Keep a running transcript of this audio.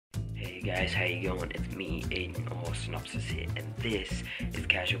Hey guys, how you going? It's me, Aiden, or Synopsis here, and this is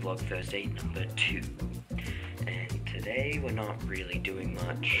Casual Vlog Thursday number 2. And today we're not really doing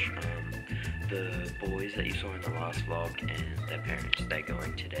much. The boys that you saw in the last vlog and their parents, they're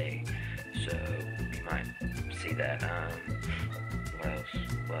going today, so you might see that. What else?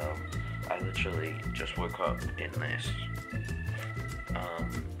 Well, I literally just woke up in this.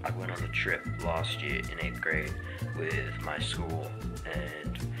 I went on a trip last year in 8th grade with my school,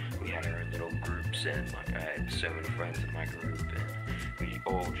 and we had our own little groups, and like I had so many friends in my group, and we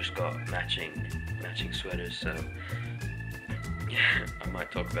all just got matching sweaters. So yeah, I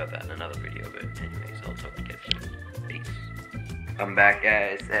might talk about that in another video, but anyways, I'll talk to you guys later. Peace. I'm back,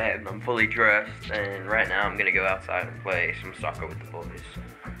 guys, and I'm fully dressed, and right now I'm gonna go outside and play some soccer with the boys.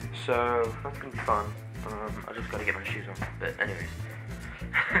 So that's gonna be fun. I just gotta get my shoes on, but anyways.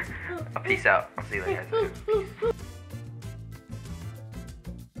 Peace out. I'll see you later, guys. Peace.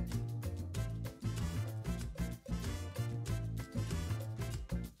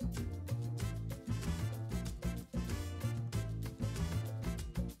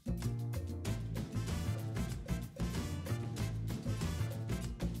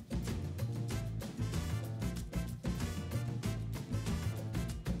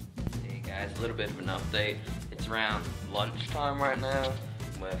 Hey guys, a little bit of an update. It's around lunchtime right now.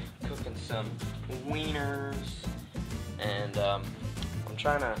 We're cooking some wieners, and I'm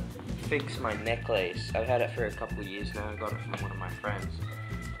trying to fix my necklace. I've had it for a couple of years now. I got it from one of my friends,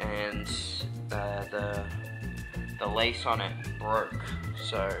 and the lace on it broke.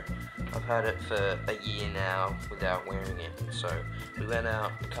 So I've had it for a year now without wearing it. So we went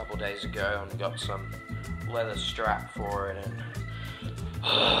out a couple days ago and got some leather strap for it, and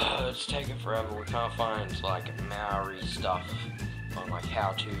it's taken forever. We can't find like Maori stuff on like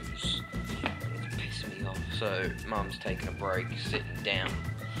how-tos. It's pissing me off. So Mum's taking a break, sitting down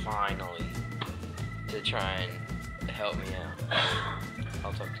finally to try and help me out.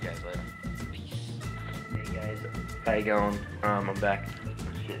 I'll talk to you guys later. Peace. Hey guys, how you going? I'm back.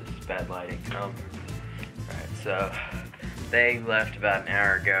 Shit, it's bad lighting. Alright, so they left about an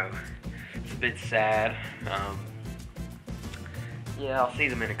hour ago. It's a bit sad. Yeah, I'll see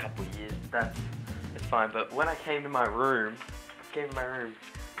them in a couple of years. That's fine. But when I came to my room,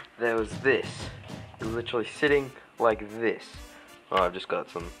 there was this. It was literally sitting like this. Oh, I've just got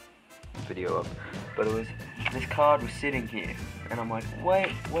some video up. But it was, this card was sitting here. And I'm like,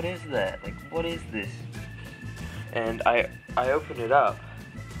 wait, what is that? Like, what is this? And I opened it up.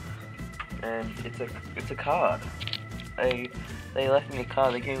 And it's a card. They left me a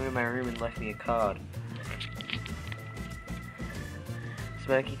card. They came into my room and left me a card.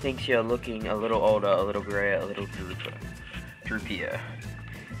 Smokey thinks you're looking a little older, a little grayer, a little droopier.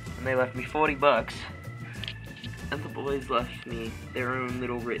 And they left me 40 bucks. And the boys left me their own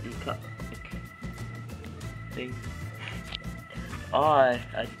little written thing. Oh, I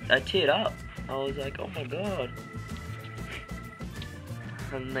teared up. I was like, oh my god.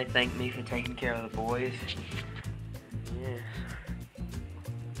 And they thanked me for taking care of the boys. Yeah.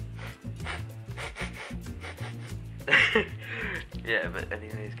 Yeah, but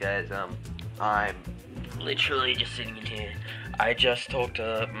anyways, guys, I'm literally just sitting in here. I just talked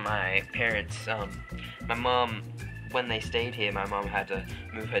to my parents. My mom, when they stayed here, my mom had to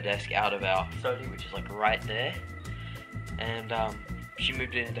move her desk out of our study, which is like right there. And she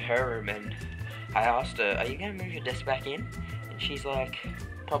moved it into her room, and I asked her, are you gonna move your desk back in? And she's like,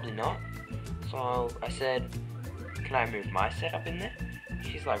 probably not. So I said, can I move my setup in there?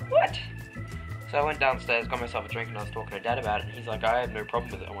 She's like, what? So I went downstairs, got myself a drink, and I was talking to Dad about it, and he's like, I have no problem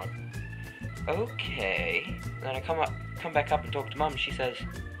with it. I'm like, okay. And then I come back up and talk to Mum, and she says,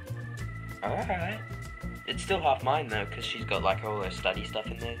 alright. It's still half mine though, because she's got like all her study stuff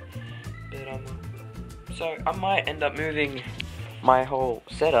in there. But so I might end up moving my whole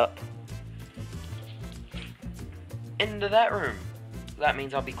setup into that room. That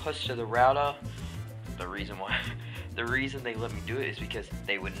means I'll be close to the router. The reason they let me do it is because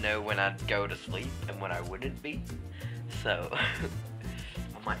they would know when I'd go to sleep and when I wouldn't be. So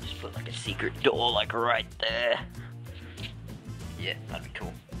I might just put like a secret door like right there. Yeah, that'd be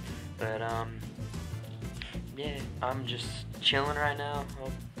cool. But yeah, I'm just chilling right now.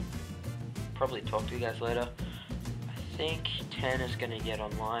 I'll probably talk to you guys later. I think 10 is gonna get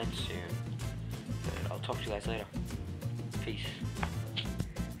online soon. But I'll talk to you guys later. Peace.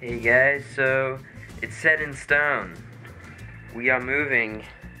 Hey guys, so it's set in stone. We are moving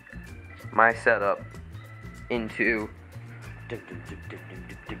my setup into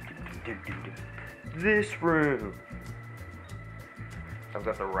this room. I've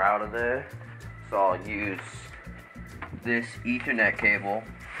got the router there, so I'll use this Ethernet cable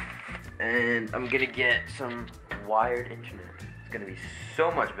and I'm gonna get some wired internet. It's gonna be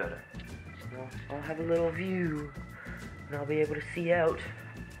so much better. I'll have a little view, and I'll be able to see out,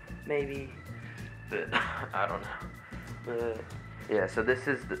 maybe, but I don't know. But yeah, so this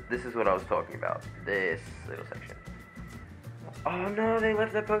is what I was talking about. This little section. Oh no, they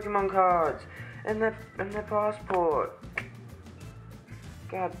left their Pokemon cards and their passport.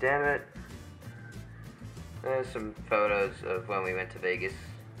 God damn it. There's some photos of when we went to Vegas.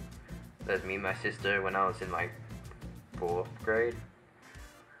 There's me and my sister when I was in like 4th grade.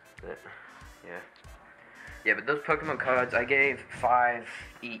 But, yeah, but those Pokemon cards, I gave 5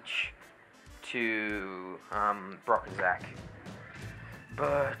 each to Brock and Zach.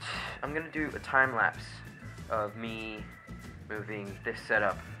 But I'm gonna do a time lapse of me moving this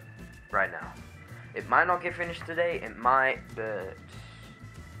setup right now. It might not get finished today, it might, but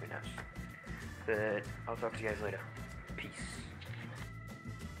who knows. But I'll talk to you guys later. Peace.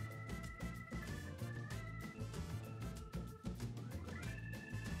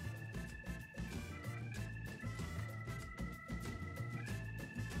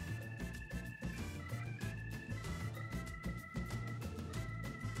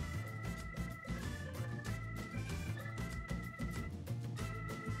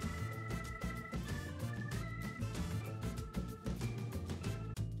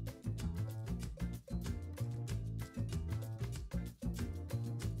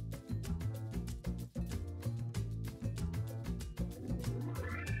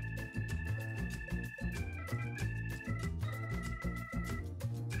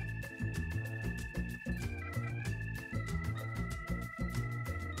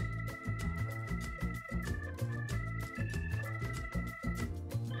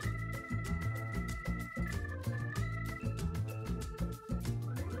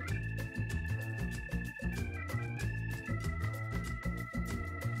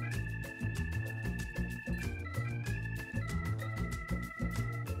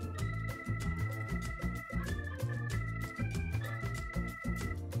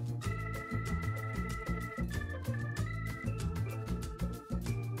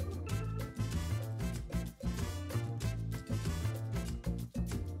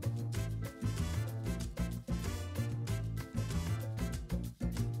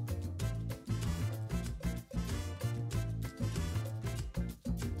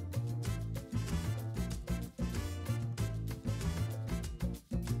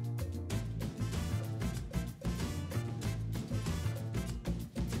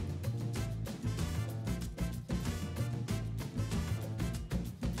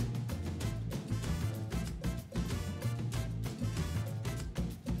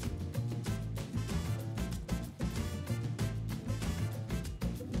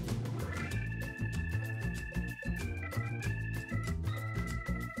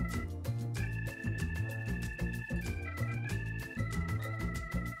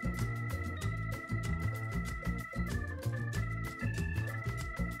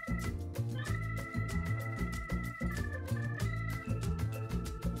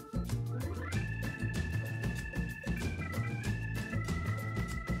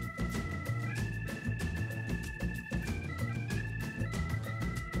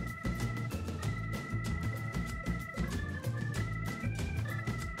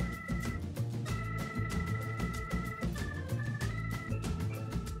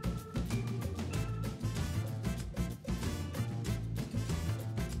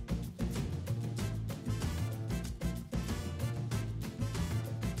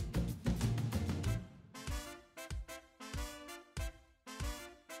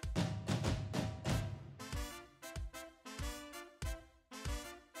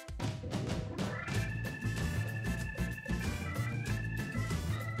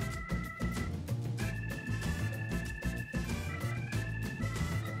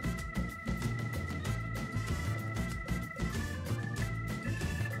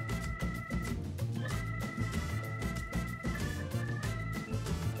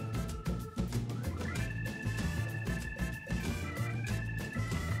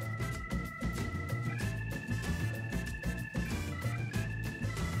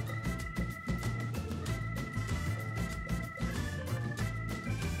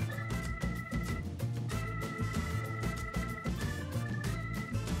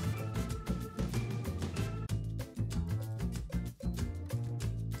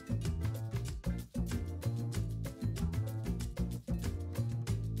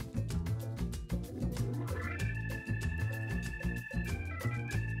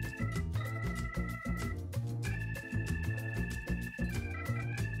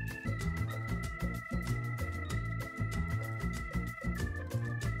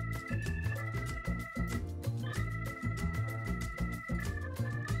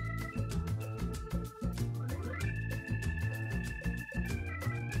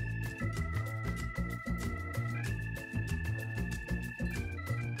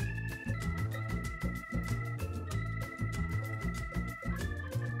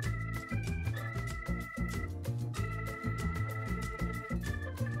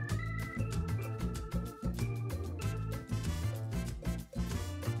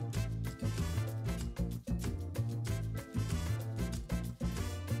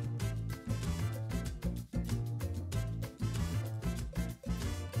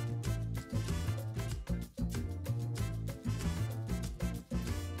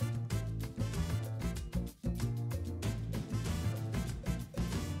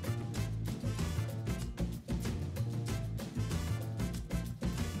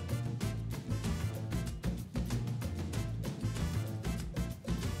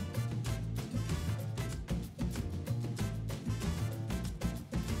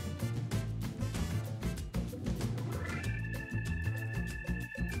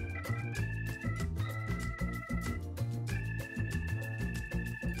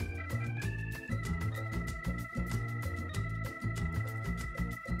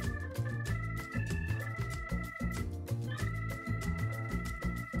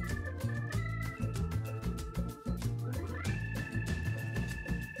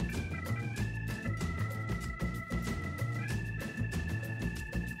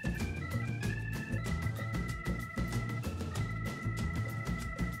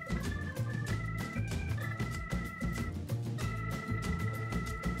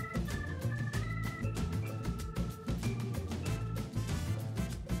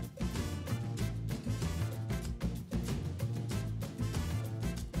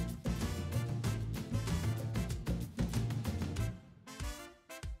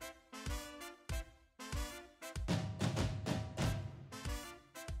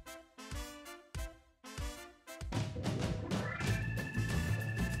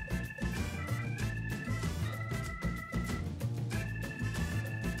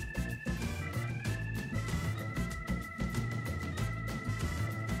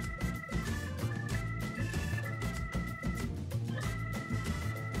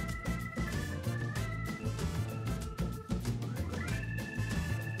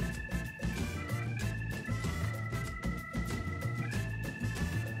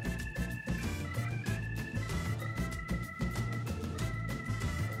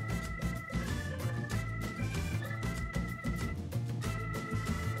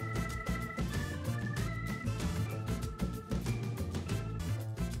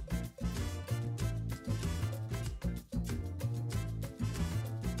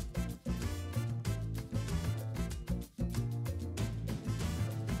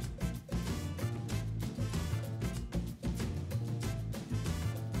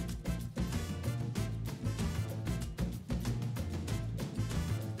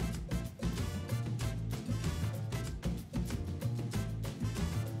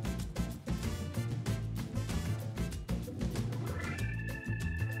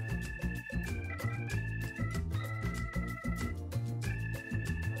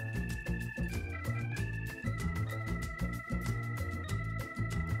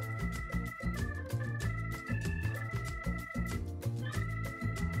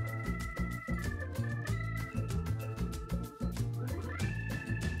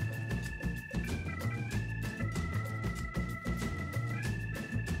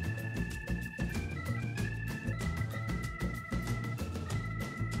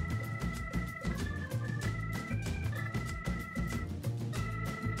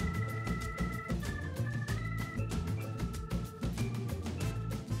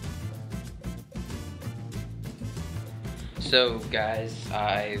 So guys,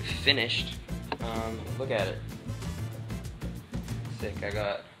 I've finished. Look at it. Sick. I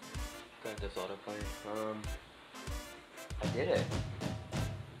got this autoplane. I did it.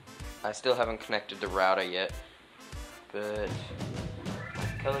 I still haven't connected the router yet, but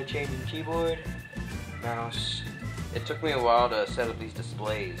color changing keyboard, mouse. It took me a while to set up these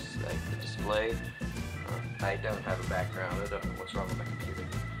displays, like the display. I don't have a background. I don't know what's wrong with my computer.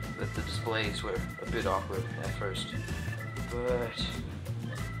 But the displays were a bit awkward at first. But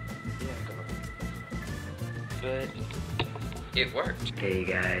yeah, but it worked. Hey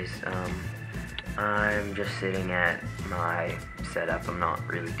guys, I'm just sitting at my setup. I'm not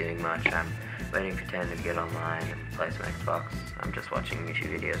really doing much. I'm waiting for 10 to get online and play some Xbox. I'm just watching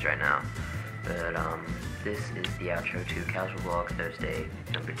YouTube videos right now. But this is the outro to Casual Vlog Thursday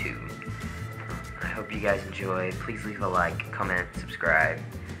number 2. I hope you guys enjoy. Please leave a like, comment, subscribe,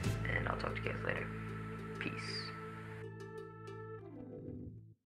 and I'll talk to you guys later.